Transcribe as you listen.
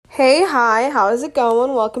Hey, hi, how's it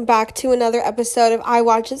going? Welcome back to another episode of I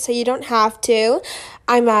Watch It So You Don't Have to.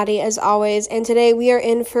 I'm Maddie, as always, and today we are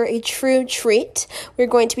in for a true treat. We're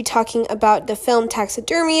going to be talking about the film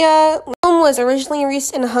Taxidermia. The film was originally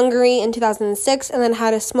released in Hungary in 2006 and then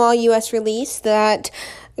had a small U.S. release that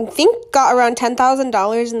I think got around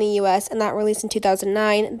 $10,000 in the U.S. and that released in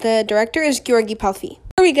 2009. The director is György Palfi.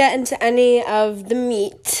 Before we get into any of the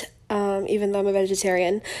meat, even though I'm a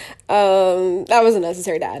vegetarian, that wasn't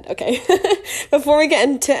necessary to add, okay. Before we get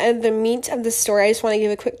into the meat of the story, I just want to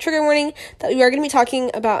give a quick trigger warning that we are going to be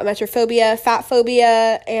talking about metrophobia, fat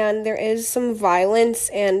phobia, and there is some violence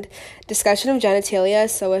and discussion of genitalia,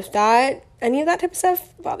 so if any of that type of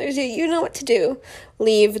stuff bothers you, you know what to do.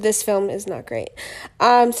 Leave. This film is not great.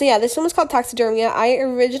 This film is called Taxidermia. I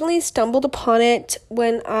originally stumbled upon it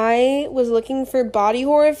when I was looking for body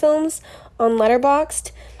horror films on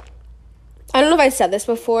Letterboxd. I don't know if I said this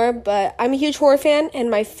before, but I'm a huge horror fan,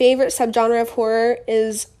 and my favorite subgenre of horror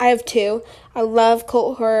I have two. I love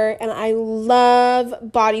cult horror, and I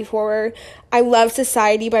love body horror. I love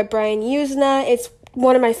Society by Brian Yuzna. It's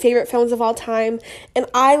one of my favorite films of all time, and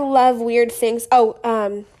I love weird things.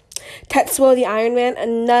 Tetsuo the Iron Man,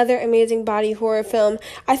 another amazing body horror film.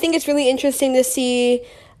 I think it's really interesting to see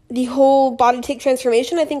the whole body take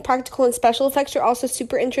transformation. I think practical and special effects are also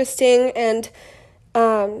super interesting, and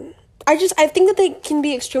I think that they can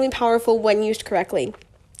be extremely powerful when used correctly.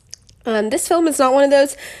 This film is not one of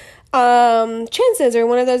those chances or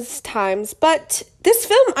one of those times, but this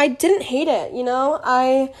film, I didn't hate it,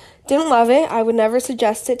 I didn't love it. I would never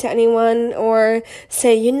suggest it to anyone or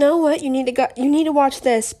say, you know what, you need to watch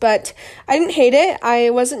this, but I didn't hate it. I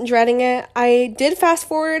wasn't dreading it. I did fast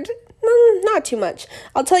forward, not too much.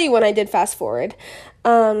 I'll tell you when I did fast forward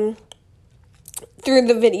through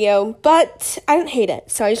the video, but I didn't hate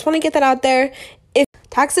it. So I just want to get that out there.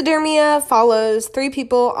 Taxidermia follows three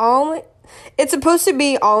people, it's supposed to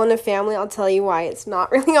be all in a family. I'll tell you why it's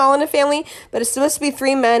not really all in a family, but it's supposed to be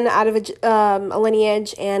three men out of a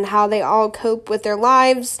lineage and how they all cope with their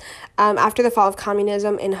lives after the fall of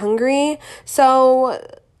communism in Hungary. So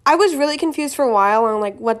I was really confused for a while on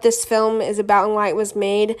what this film is about and why it was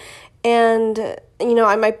made. And,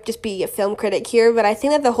 I might just be a film critic here, but I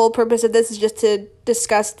think that the whole purpose of this is just to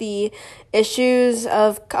discuss the issues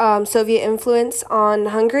of Soviet influence on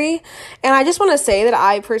Hungary. And I just want to say that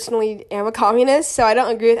I personally am a communist, so I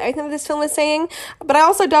don't agree with everything that this film is saying, but I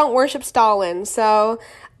also don't worship Stalin. So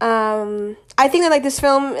I think that this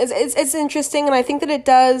film it's interesting, and I think that it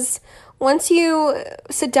does, once you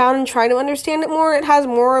sit down and try to understand it more, it has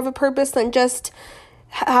more of a purpose than just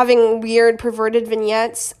having weird, perverted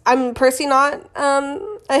vignettes. I'm personally not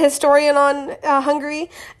a historian on Hungary,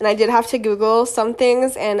 and I did have to Google some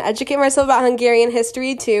things and educate myself about Hungarian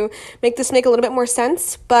history to make this make a little bit more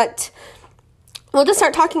sense, but we'll just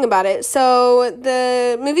start talking about it. So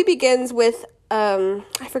the movie begins with,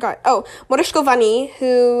 Moreskovani,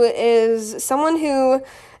 who is someone who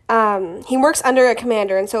he works under a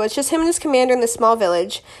commander, and so it's just him and his commander in this small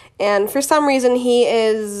village, and for some reason he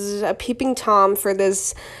is a peeping Tom for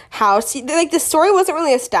this house. The story wasn't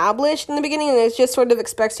really established in the beginning, and it just sort of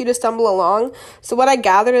expects you to stumble along. So what I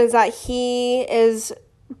gathered is that he is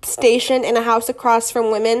stationed in a house across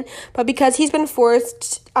from women, but because he's been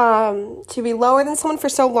forced to be lower than someone for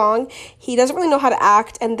so long, he doesn't really know how to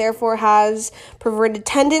act, and therefore has perverted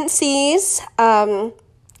tendencies.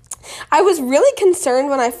 I was really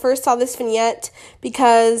concerned when I first saw this vignette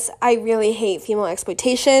because I really hate female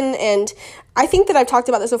exploitation, and I think that I've talked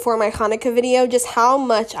about this before in my Hanukkah video, just how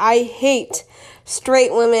much I hate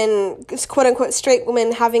straight women, quote-unquote straight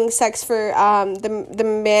women, having sex for the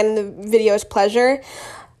man in the video's pleasure.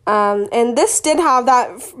 And this did have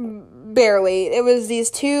that barely. It was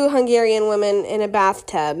these two Hungarian women in a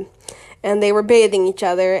bathtub, and they were bathing each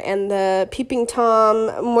other, and the peeping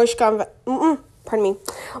Tom, pardon me,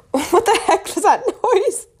 what the heck was that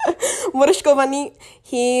noise? Moreskovani,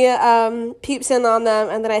 he peeps in on them,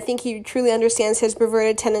 and then I think he truly understands his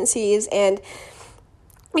perverted tendencies, and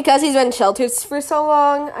because he's been sheltered for so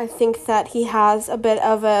long, I think that he has a bit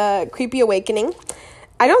of a creepy awakening.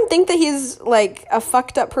 I don't think that he's, a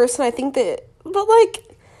fucked up person. I think that, but,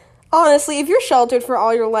 honestly, if you're sheltered for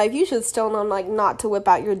all your life, you should still know, not to whip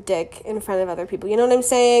out your dick in front of other people. You know what I'm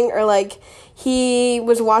saying? Or, he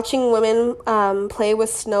was watching women play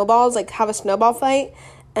with snowballs, have a snowball fight,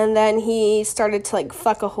 and then he started to,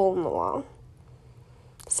 fuck a hole in the wall.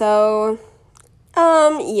 So,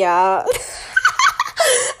 yeah.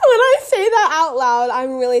 When I say that out loud,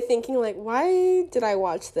 I'm really thinking, why did I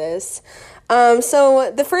watch this?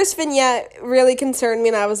 So the first vignette really concerned me,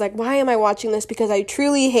 and I was like, why am I watching this? Because I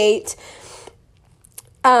truly hate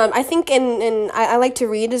I think I like to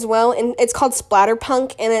read as well, and it's called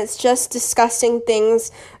splatterpunk, and it's just disgusting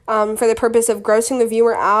things for the purpose of grossing the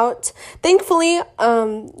viewer out. Thankfully,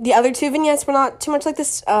 the other two vignettes were not too much like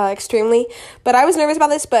this, extremely, but I was nervous about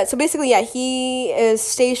this. But so basically, yeah, he is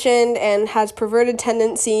stationed and has perverted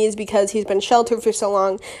tendencies because he's been sheltered for so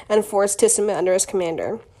long and forced to submit under his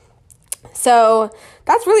commander. So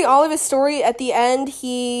that's really all of his story. At the end,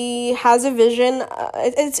 he has a vision.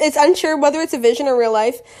 It's unsure whether it's a vision or real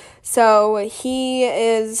life. So he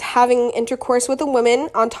is having intercourse with a woman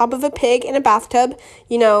on top of a pig in a bathtub.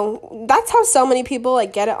 You know, that's how so many people,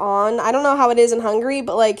 like, get it on. I don't know how it is in Hungary,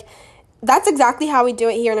 but, like, that's exactly how we do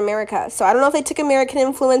it here in America. So I don't know if they took American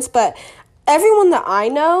influence, but everyone that I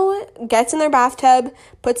know gets in their bathtub,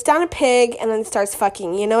 puts down a pig, and then starts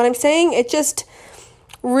fucking. You know what I'm saying? It just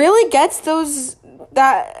really gets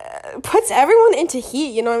that puts everyone into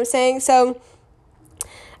heat, you know what I'm saying? So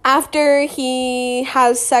after he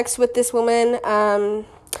has sex with this woman,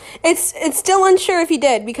 it's still unsure if he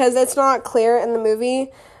did, because it's not clear in the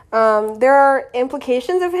movie. There are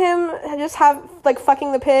implications of him just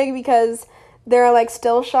fucking the pig, because there are, like,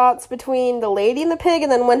 still shots between the lady and the pig,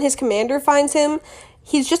 and then when his commander finds him,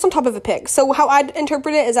 he's just on top of a pig. So how I'd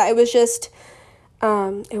interpret it is that it was just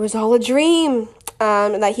it was all a dream.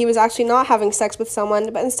 That he was actually not having sex with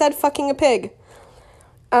someone, but instead fucking a pig.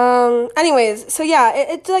 Anyways, so yeah,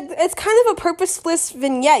 it's kind of a purposeless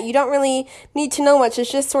vignette. You don't really need to know much.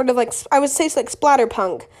 It's just sort of like, I would say it's like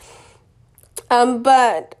splatterpunk.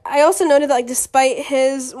 But I also noted that, like, despite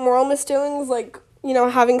his moral misdoings, like, you know,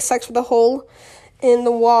 having sex with a hole in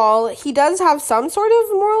the wall, he does have some sort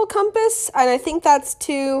of moral compass, and I think that's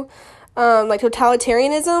to, like,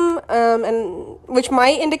 totalitarianism, and which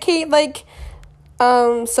might indicate, like,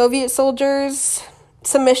 Soviet soldiers'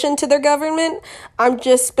 submission to their government. I'm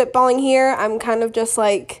just spitballing here. I'm kind of just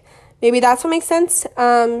like, maybe that's what makes sense,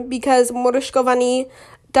 because Moroshkovany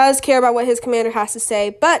does care about what his commander has to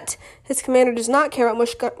say, but his commander does not care about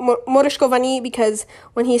Moroshkovany, because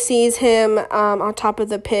when he sees him on top of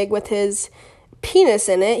the pig with his penis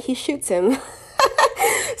in it, he shoots him.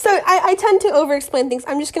 So I tend to over-explain things.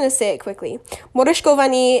 I'm just going to say it quickly.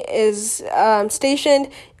 Moroshkovany is stationed,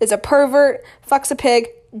 is a pervert, fucks a pig,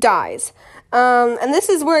 dies. And this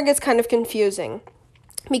is where it gets kind of confusing,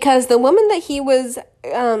 because the woman that he was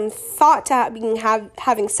thought to be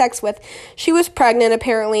having sex with, she was pregnant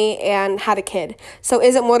apparently and had a kid. So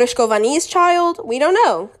is it Moroshkovany's child? We don't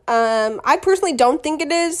know. I personally don't think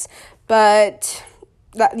it is, but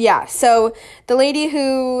so the lady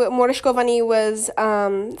who Moroshkovany was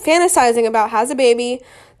fantasizing about has a baby.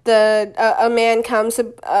 A man comes,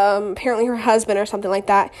 apparently her husband or something like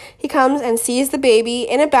that. He comes and sees the baby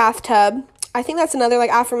in a bathtub. I think that's another, like,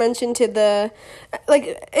 aforementioned to the,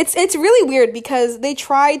 like, it's really weird, because they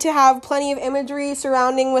try to have plenty of imagery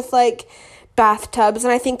surrounding with, like, bathtubs,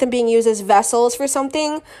 and I think them being used as vessels for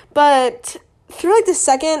something, but through, like, the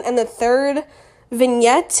second and the third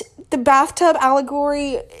vignette, the bathtub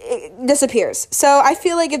allegory, it disappears. So I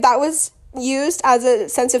feel like if that was used as a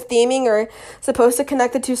sense of theming or supposed to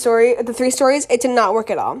connect the three stories, it did not work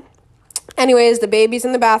at all. Anyways, the baby's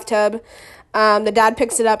in the bathtub. The dad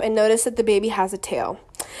picks it up and notices that the baby has a tail.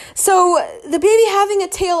 So the baby having a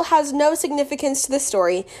tail has no significance to the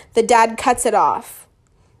story. The dad cuts it off.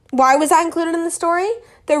 Why was that included in the story?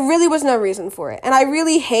 There really was no reason for it. And I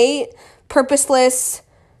really hate purposeless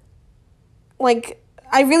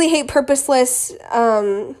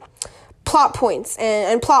plot points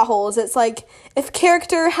and plot holes. It's like, if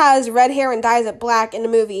character has red hair and dyes it black in a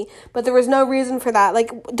movie, but there was no reason for that,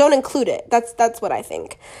 like, don't include it. That's what I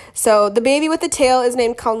think. So the baby with the tail is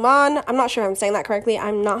named Kalman. I'm not sure if I'm saying that correctly.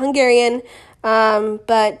 I'm not Hungarian.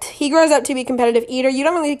 But he grows up to be a competitive eater. You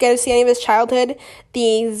don't really get to see any of his childhood.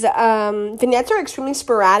 These vignettes are extremely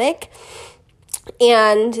sporadic,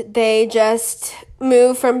 and they just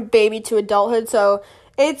move from baby to adulthood. So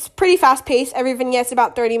it's pretty fast-paced. Every vignette's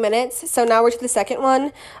about 30 minutes. So now we're to the second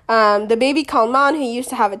one. The baby Kalman, who used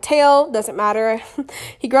to have a tail, doesn't matter.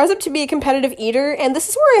 He grows up to be a competitive eater. And this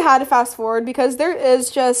is where I had to fast forward, because there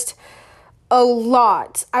is just a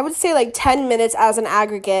lot. I would say like 10 minutes as an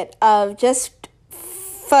aggregate of just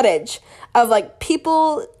footage of, like,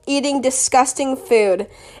 people eating disgusting food.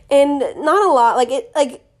 And not a lot.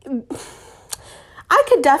 I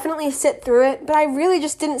could definitely sit through it, but I really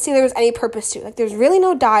just didn't see there was any purpose to it. Like, there's really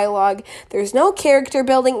no dialogue. There's no character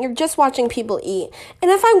building. You're just watching people eat. And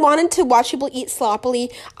if I wanted to watch people eat sloppily,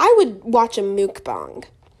 I would watch a mukbang.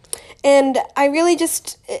 And I really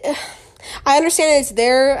just, I understand it's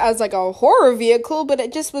there as, like, a horror vehicle, but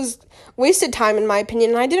it just was wasted time, in my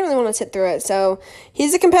opinion, and I didn't really want to sit through it. So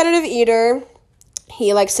he's a competitive eater.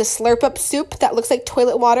 He likes to slurp up soup that looks like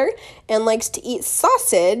toilet water and likes to eat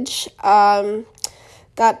sausage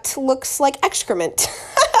that looks like excrement.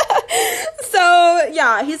 So,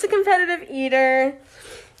 yeah, he's a competitive eater.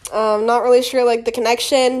 Not really sure, like, the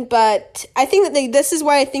connection, but I think that this is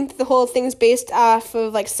why I think that the whole thing's based off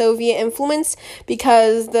of, like, Soviet influence,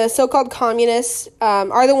 because the so-called communists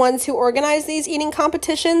are the ones who organize these eating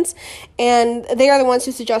competitions, and they are the ones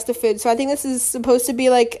who suggest the food. So I think this is supposed to be,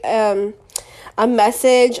 like, a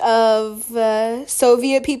message of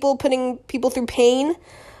Soviet people putting people through pain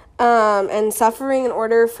and suffering in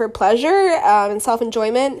order for pleasure and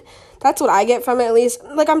self-enjoyment. That's what I get from it, at least.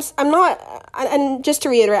 Like, I'm not, and just to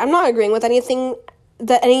reiterate, I'm not agreeing with anything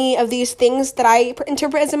that any of these things that I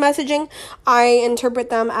interpret as a messaging. I interpret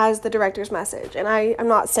them as the director's message, and I'm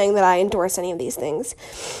not saying that I endorse any of these things.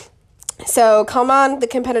 So, Kalman, the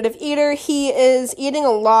competitive eater, he is eating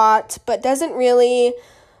a lot, but doesn't really,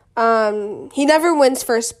 he never wins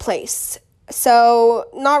first place. So,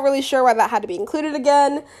 not really sure why that had to be included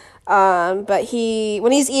again. But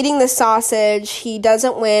when he's eating the sausage, he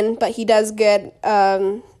doesn't win, but he does get,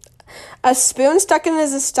 a spoon stuck in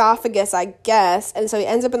his esophagus, I guess, and so he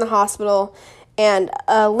ends up in the hospital, and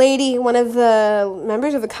a lady, one of the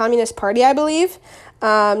members of the Communist Party, I believe,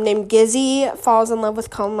 named Gizzy, falls in love with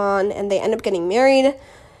Kalman, and they end up getting married.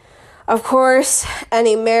 Of course,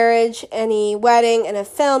 any marriage, any wedding, and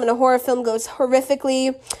a horror film goes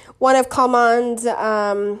horrifically. One of Kalman's,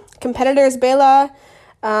 competitors, Bela,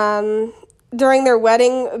 during their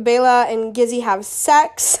wedding, Bela and Gizzy have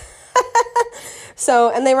sex.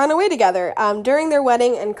 And they run away together, during their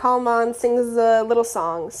wedding, and Kalman sings a little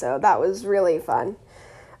song. So that was really fun.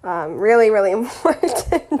 Really, really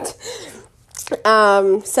important.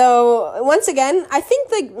 So once again, I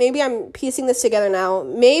think, like, maybe I'm piecing this together now.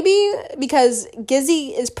 Maybe because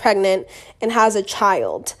Gizzy is pregnant and has a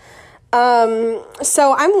child.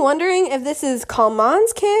 So I'm wondering if this is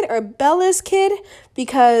Kalman's kid or Bella's kid,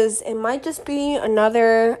 because it might just be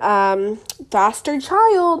another, bastard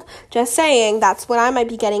child. Just saying, that's what I might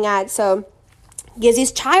be getting at. So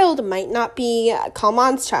Gizzy's child might not be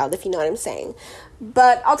Kalman's child, if you know what I'm saying.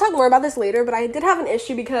 But I'll talk more about this later, but I did have an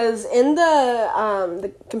issue because in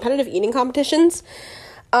the competitive eating competitions,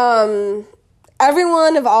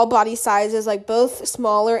 everyone of all body sizes, like both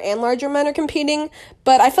smaller and larger men, are competing,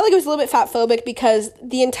 but I felt like it was a little bit fat-phobic because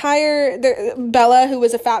Bella, who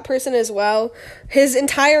was a fat person as well, his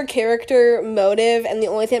entire character motive, and the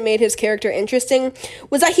only thing that made his character interesting,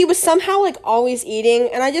 was that he was somehow, like, always eating,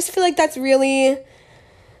 and I just feel like that's really,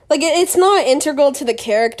 like, it's not integral to the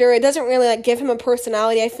character. It doesn't really, like, give him a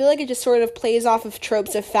personality. I feel like it just sort of plays off of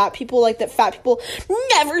tropes of fat people, like that fat people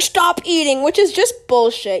never stop eating, which is just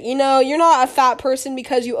bullshit. You know, you're not a fat person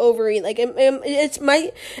because you overeat. Like,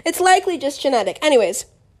 it's likely just genetic. Anyways,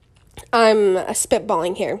 I'm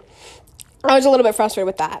spitballing here. I was a little bit frustrated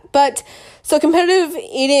with that. But, so competitive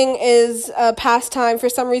eating is a pastime. For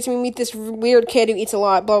some reason, we meet this weird kid who eats a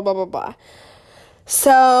lot, blah, blah, blah, blah.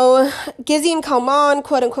 So, Gizzy and Kalman,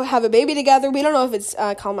 quote-unquote, have a baby together. We don't know if it's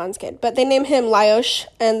Kalman's kid, but they name him Lyosh,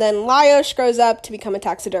 and then Lyosh grows up to become a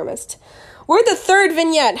taxidermist. We're at the third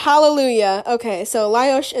vignette. Hallelujah. Okay, so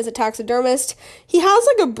Lyosh is a taxidermist. He has,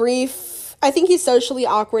 like, a brief... I think he's socially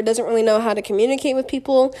awkward, doesn't really know how to communicate with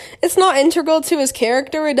people. It's not integral to his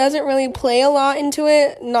character. It doesn't really play a lot into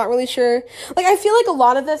it. Not really sure. Like, I feel like a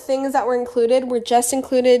lot of the things that were included were just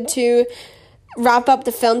included to wrap up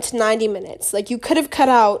the film to 90 minutes. Like, you could have cut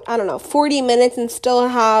out, 40 minutes and still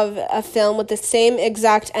have a film with the same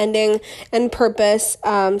exact ending and purpose.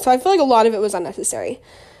 So I feel like a lot of it was unnecessary.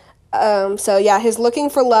 His looking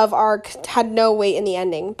for love arc had no weight in the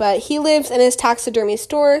ending, but he lives in his taxidermy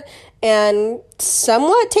store and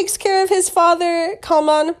somewhat takes care of his father,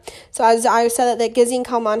 Kalman. So as I said, that Gizzy and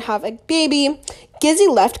Kalman have a baby.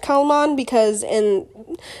 Gizzy left Kalman because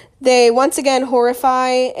they once again horrify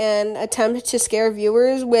and attempt to scare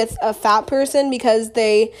viewers with a fat person because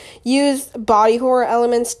they use body horror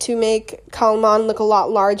elements to make Kalman look a lot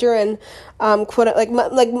larger and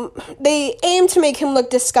they aim to make him look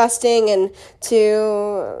disgusting and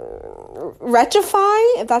to rectify,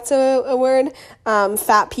 if that's a word,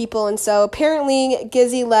 fat people. And so apparently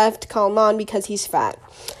Gizzy left Kalman because he's fat.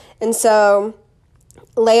 And so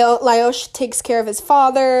Lyosh takes care of his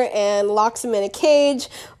father and locks him in a cage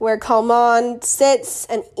where Kalman sits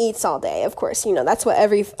and eats all day. Of course, that's what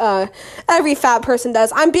every fat person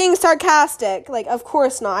does. I'm being sarcastic. Like, of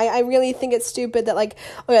course not. I really think it's stupid that,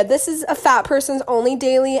 this is a fat person's only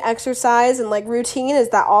daily exercise and, routine is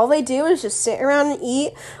that all they do is just sit around and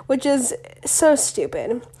eat, which is so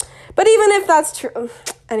stupid. But even if that's true...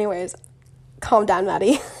 Anyways, calm down,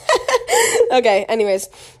 Maddie. Okay, anyways...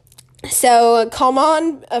 So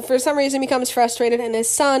Kalman, for some reason, becomes frustrated in his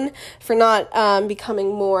son for not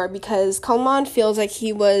becoming more, because Kalman feels like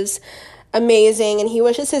he was amazing and he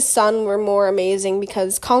wishes his son were more amazing,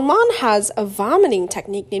 because Kalman has a vomiting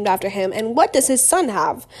technique named after him, and what does his son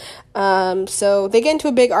have? So they get into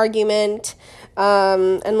a big argument,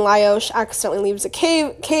 and Lyosh accidentally leaves the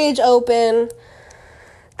cage open.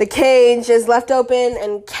 The cage is left open,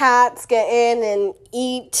 and cats get in and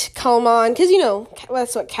eat Kalman, because,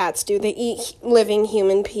 that's what cats do. They eat living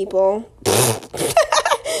human people.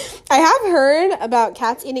 I have heard about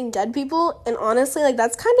cats eating dead people, and honestly,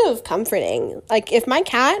 that's kind of comforting. If my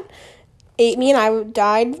cat ate me and I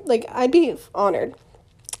died, I'd be honored.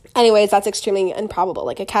 Anyways, that's extremely improbable.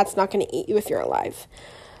 A cat's not going to eat you if you're alive.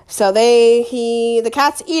 So the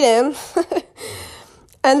cats eat him.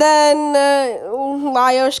 And then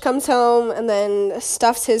Lyosh comes home and then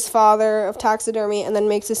stuffs his father of taxidermy and then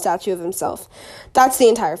makes a statue of himself. That's the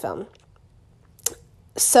entire film.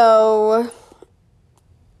 So,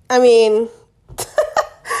 I mean,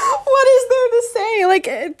 what is there to say?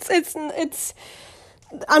 It's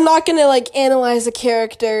I'm not going to, analyze the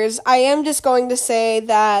characters. I am just going to say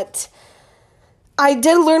that I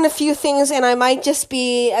did learn a few things, and I might just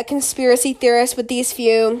be a conspiracy theorist with these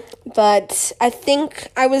few, but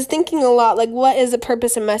I was thinking a lot, what is the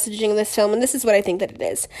purpose and messaging of this film, and this is what I think that it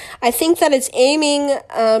is. I think that it's aiming,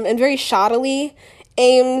 and very shoddily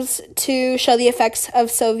aims to show the effects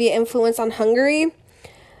of Soviet influence on Hungary.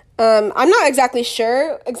 I'm not exactly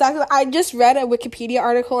sure. I just read a Wikipedia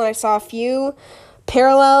article, and I saw a few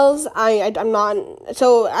parallels. I'm not,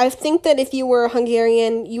 so I think that if you were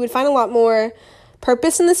Hungarian, you would find a lot more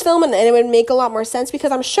purpose in this film, and it would make a lot more sense,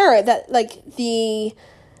 because I'm sure that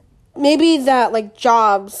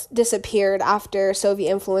jobs disappeared after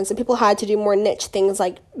Soviet influence and people had to do more niche things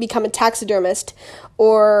like become a taxidermist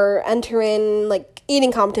or enter in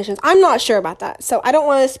eating competitions. I'm not sure about that, so I don't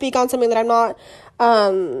want to speak on something that I'm not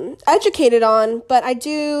educated on, but I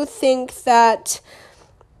do think that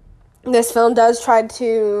this film does try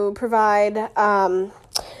to provide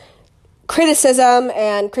criticism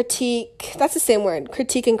and critique. That's the same word,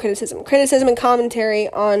 critique and criticism. Criticism and commentary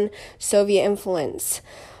on Soviet influence.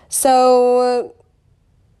 So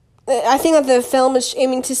I think that the film is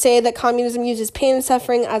aiming to say that communism uses pain and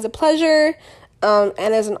suffering as a pleasure and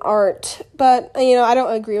as an art. But, I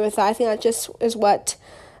don't agree with that. I think that just is what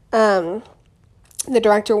the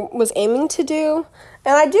director was aiming to do.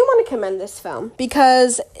 And I do want to commend this film,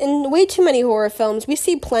 because in way too many horror films, we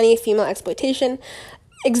see plenty of female exploitation,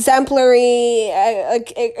 exemplary,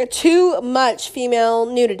 too much female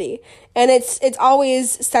nudity, and it's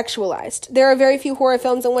always sexualized. There are very few horror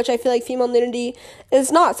films in which I feel like female nudity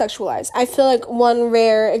is not sexualized. I feel like one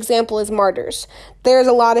rare example is Martyrs. There's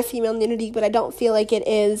a lot of female nudity, but I don't feel like it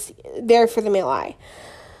is there for the male eye.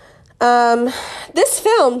 This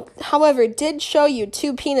film, however, did show you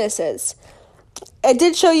two penises. It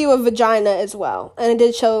did show you a vagina as well, and it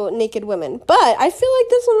did show naked women, but I feel like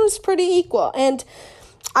this one was pretty equal, and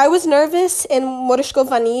I was nervous in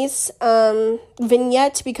Morushkovany's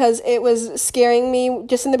vignette because it was scaring me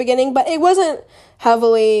just in the beginning, but it wasn't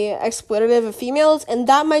heavily exploitative of females, and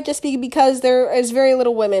that might just be because there is very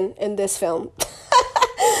little women in this film.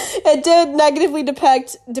 It did negatively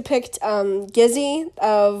depict Gizzy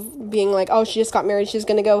of being she just got married, she's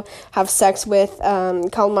gonna go have sex with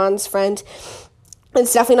Kalman's friend.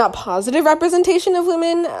 It's definitely not positive representation of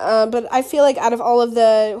women, but I feel like out of all of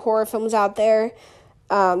the horror films out there,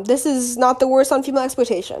 this is not the worst on female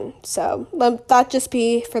exploitation, so let that just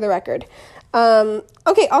be for the record.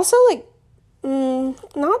 Okay, also,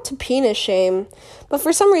 not to penis shame, but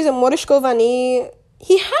for some reason, Morushkovany,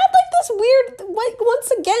 he had, this weird, once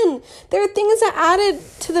again, there are things that added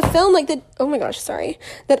to the film, that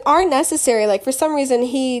aren't necessary. For some reason,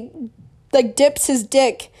 he, dips his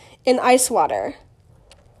dick in ice water.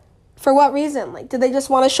 For what reason? Did they just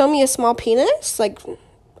want to show me a small penis?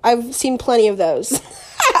 I've seen plenty of those.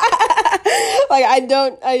 I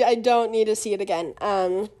don't need to see it again.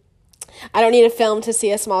 I don't need a film to see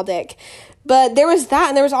a small dick. But there was that,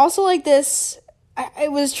 and there was also this, I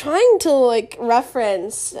was trying to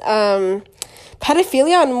reference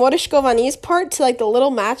pedophilia on Morushkovany's part to the little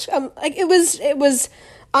match. It was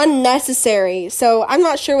unnecessary. So I'm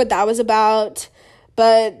not sure what that was about,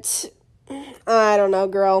 but I don't know,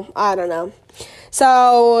 girl. I don't know.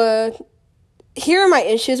 So here are my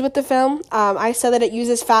issues with the film. I said that it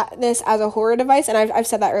uses fatness as a horror device, and I've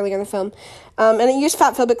said that earlier in the film. And it used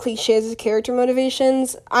fat-phobic cliches as character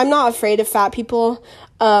motivations. I'm not afraid of fat people,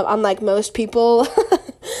 unlike most people.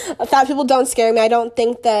 Fat people don't scare me. I don't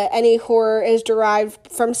think that any horror is derived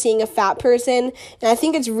from seeing a fat person, and I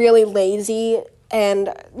think it's really lazy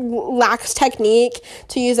and lacks technique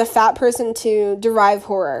to use a fat person to derive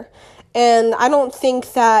horror. And I don't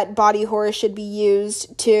think that body horror should be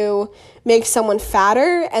used to make someone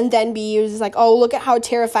fatter and then be used as like, oh, look at how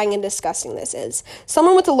terrifying and disgusting this is.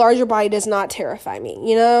 Someone with a larger body does not terrify me,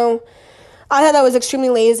 you know? I thought that was extremely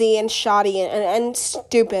lazy and shoddy and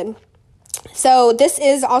stupid. So this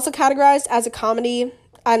is also categorized as a comedy.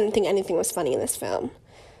 I didn't think anything was funny in this film.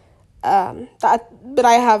 I'm pretty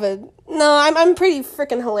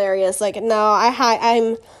freaking hilarious. Like,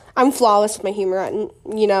 no, I'm flawless with my humor, and,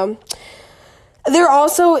 you know. There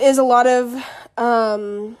also is a lot of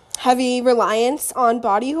heavy reliance on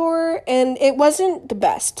body horror, and it wasn't the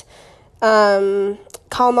best.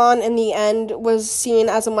 Kalman, in the end, was seen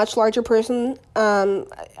as a much larger person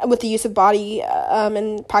with the use of body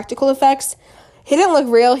and practical effects. He didn't look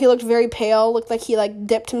real. He looked very pale. Looked like he,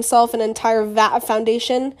 dipped himself in an entire vat of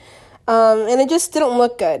foundation. And it just didn't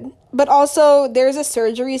look good. But also, there's a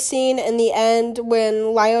surgery scene in the end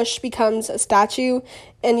when Laios becomes a statue,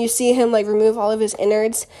 and you see him, remove all of his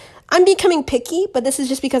innards. I'm becoming picky, but this is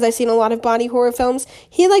just because I've seen a lot of body horror films.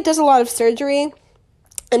 He, does a lot of surgery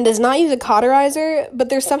and does not use a cauterizer, but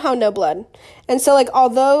there's somehow no blood. And so,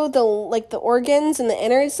 although the organs and the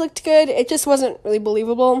innards looked good, it just wasn't really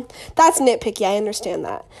believable. That's nitpicky, I understand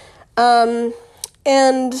that. And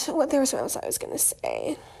there was what else I was going to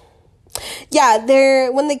say. Yeah,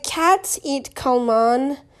 when the cats eat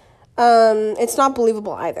Kalman, it's not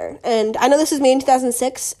believable either. And I know this was made in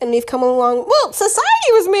 2006, and we've come along. Well,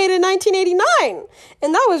 Society was made in 1989,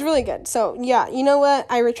 and that was really good. So, yeah, you know what?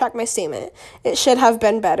 I retract my statement. It should have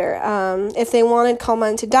been better. If they wanted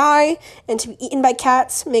Kalman to die and to be eaten by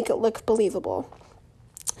cats, make it look believable.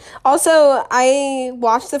 Also, I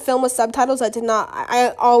watched the film with subtitles.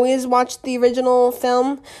 I always watched the original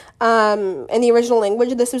film in the original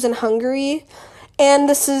language. This was in Hungary. And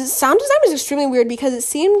sound design was extremely weird because it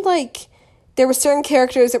seemed like there were certain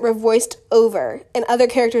characters that were voiced over and other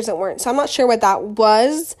characters that weren't. So I'm not sure what that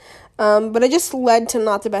was, but it just led to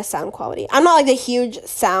not the best sound quality. I'm not a huge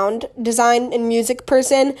sound design and music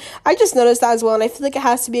person. I just noticed that as well, and I feel like it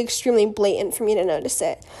has to be extremely blatant for me to notice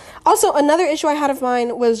it. Also, another issue I had of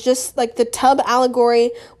mine was just the tub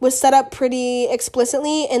allegory was set up pretty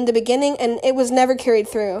explicitly in the beginning, and it was never carried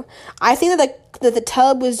through. I think that the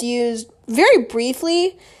tub was used very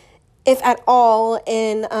briefly, if at all,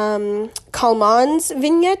 in Kalman's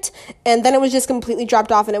vignette, and then it was just completely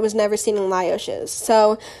dropped off, and it was never seen in Laios's.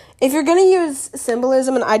 So, if you're going to use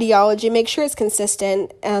symbolism and ideology, make sure it's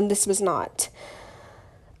consistent, and this was not.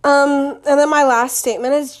 And then my last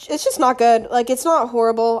statement is, it's just not good. It's not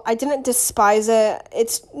horrible. I didn't despise it.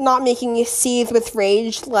 It's not making me seethe with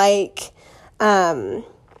rage like a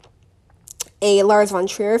Lars von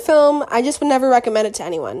Trier film. I just would never recommend it to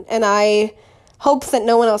anyone, and I hope that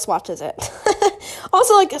no one else watches it.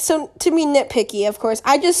 Also, so to be nitpicky, of course,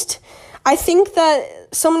 I think that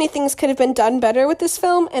so many things could have been done better with this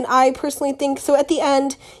film, and I personally think, so at the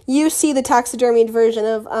end, you see the taxidermied version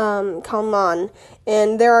of Kalman,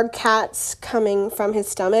 and there are cats coming from his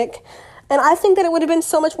stomach, and I think that it would have been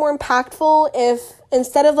so much more impactful if,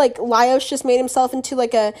 instead of, Laios just made himself into,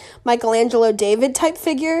 a Michelangelo David type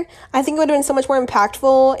figure, I think it would have been so much more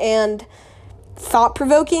impactful and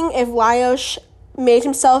thought-provoking if Laios made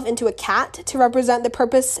himself into a cat to represent the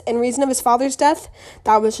purpose and reason of his father's death.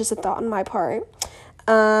 That was just a thought on my part.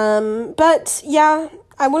 But yeah,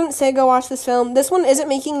 I wouldn't say go watch this film. This one isn't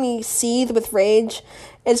making me seethe with rage.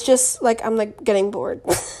 It's just I'm getting bored.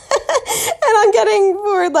 And I'm getting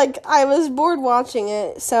bored. I was bored watching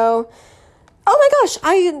it. So, oh my gosh,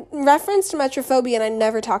 I referenced Metrophobia and I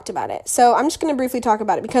never talked about it. So I'm just going to briefly talk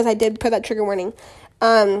about it because I did put that trigger warning.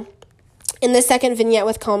 In the second vignette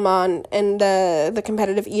with Kalman and the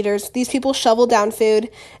competitive eaters, these people shovel down food,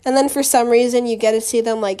 and then for some reason you get to see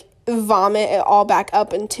them vomit it all back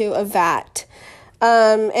up into a vat.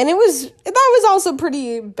 And that was also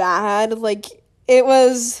pretty bad.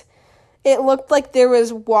 It looked like there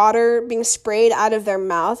was water being sprayed out of their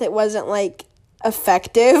mouth. It wasn't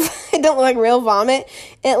effective. It didn't look like real vomit.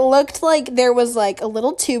 It looked like there was a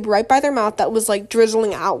little tube right by their mouth that was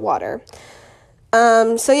drizzling out water.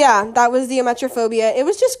 So yeah, that was the Metrophobia. It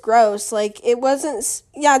was just gross. It wasn't,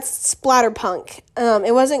 it's splatterpunk.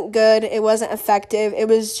 It wasn't good. It wasn't effective. It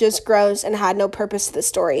was just gross and had no purpose to the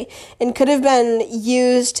story and could have been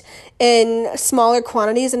used in smaller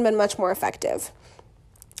quantities and been much more effective.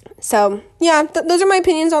 So yeah, those are my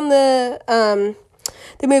opinions on the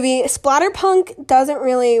movie. Splatterpunk doesn't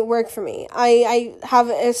really work for me. I have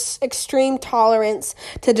an extreme tolerance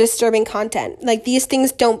to disturbing content. These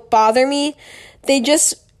things don't bother me. They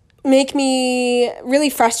just make me really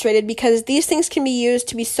frustrated because these things can be used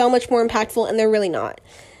to be so much more impactful, and they're really not.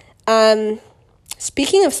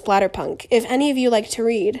 Speaking of splatterpunk, if any of you like to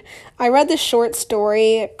read, I read this short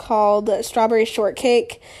story called Strawberry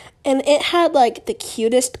Shortcake, and it had, like, the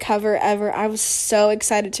cutest cover ever. I was so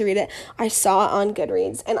excited to read it. I saw it on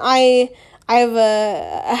Goodreads, and I have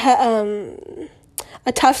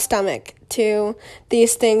a tough stomach to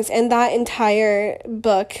these things, and that entire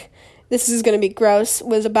book, this is going to be gross,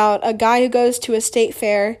 was about a guy who goes to a state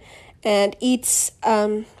fair and eats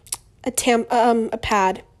a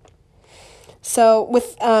pad. So,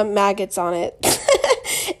 with maggots on it.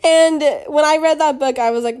 And when I read that book,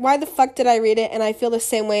 I was like, why the fuck did I read it? And I feel the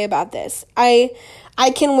same way about this. I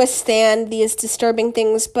can withstand these disturbing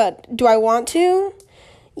things, but do I want to?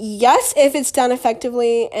 Yes, if it's done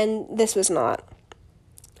effectively, and this was not.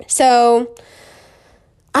 So,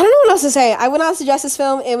 I don't know what else to say. I would not suggest this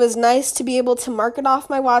film. It was nice to be able to mark it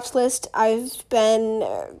off my watch list. I've been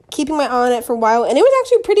keeping my eye on it for a while, and it was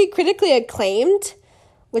actually pretty critically acclaimed,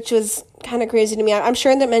 which was kind of crazy to me. I'm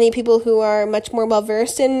sure that many people who are much more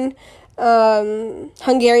well-versed in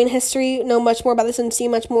Hungarian history know much more about this and see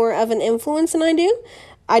much more of an influence than I do.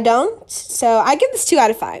 I don't. So I give this 2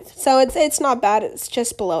 out of 5. So it's not bad. It's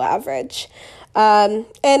just below average. And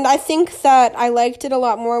I think that I liked it a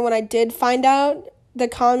lot more when I did find out the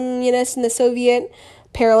communist and the Soviet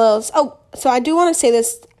parallels. Oh, so I do want to say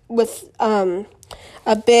this with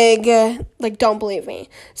a big, don't believe me.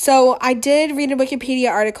 So I did read a Wikipedia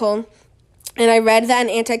article, and I read that an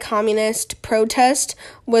anti-communist protest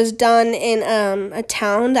was done in a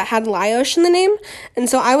town that had Lajos in the name. And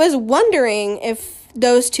so I was wondering if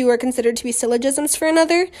those two are considered to be syllogisms for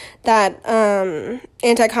another, that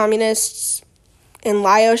anti-communists and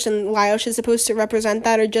Lajos is supposed to represent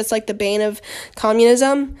that, or just like the bane of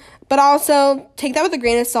communism. But also, take that with a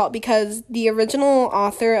grain of salt, because the original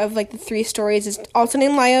author of, the 3 stories is also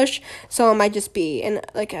named Lajos, so it might just be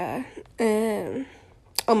a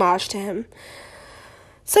homage to him.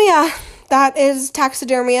 So yeah, that is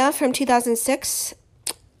Taxidermia from 2006.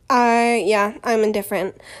 I'm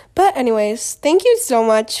indifferent. But anyways, thank you so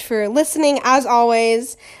much for listening, as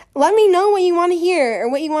always. Let me know what you want to hear, or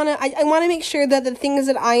what you want to... I want to make sure that the things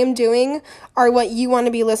that I am doing are what you want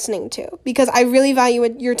to be listening to, because I really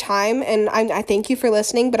value your time, and I thank you for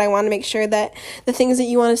listening, but I want to make sure that the things that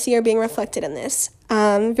you want to see are being reflected in this.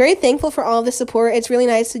 Very thankful for all of the support. It's really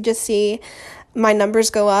nice to just see my numbers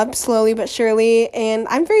go up slowly but surely, and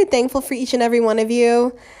I'm very thankful for each and every one of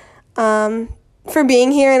you. For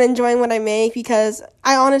being here and enjoying what I make, because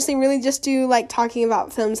I honestly really just do like talking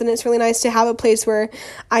about films, and it's really nice to have a place where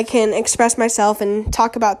I can express myself and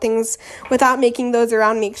talk about things without making those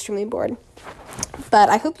around me extremely bored. But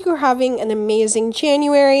I hope you are having an amazing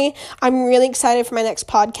January. I'm really excited for my next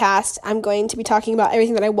podcast. I'm going to be talking about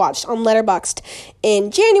everything that I watched on Letterboxd in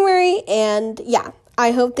January, and yeah,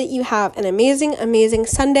 I hope that you have an amazing, amazing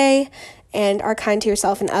Sunday and are kind to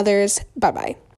yourself and others. Bye-bye.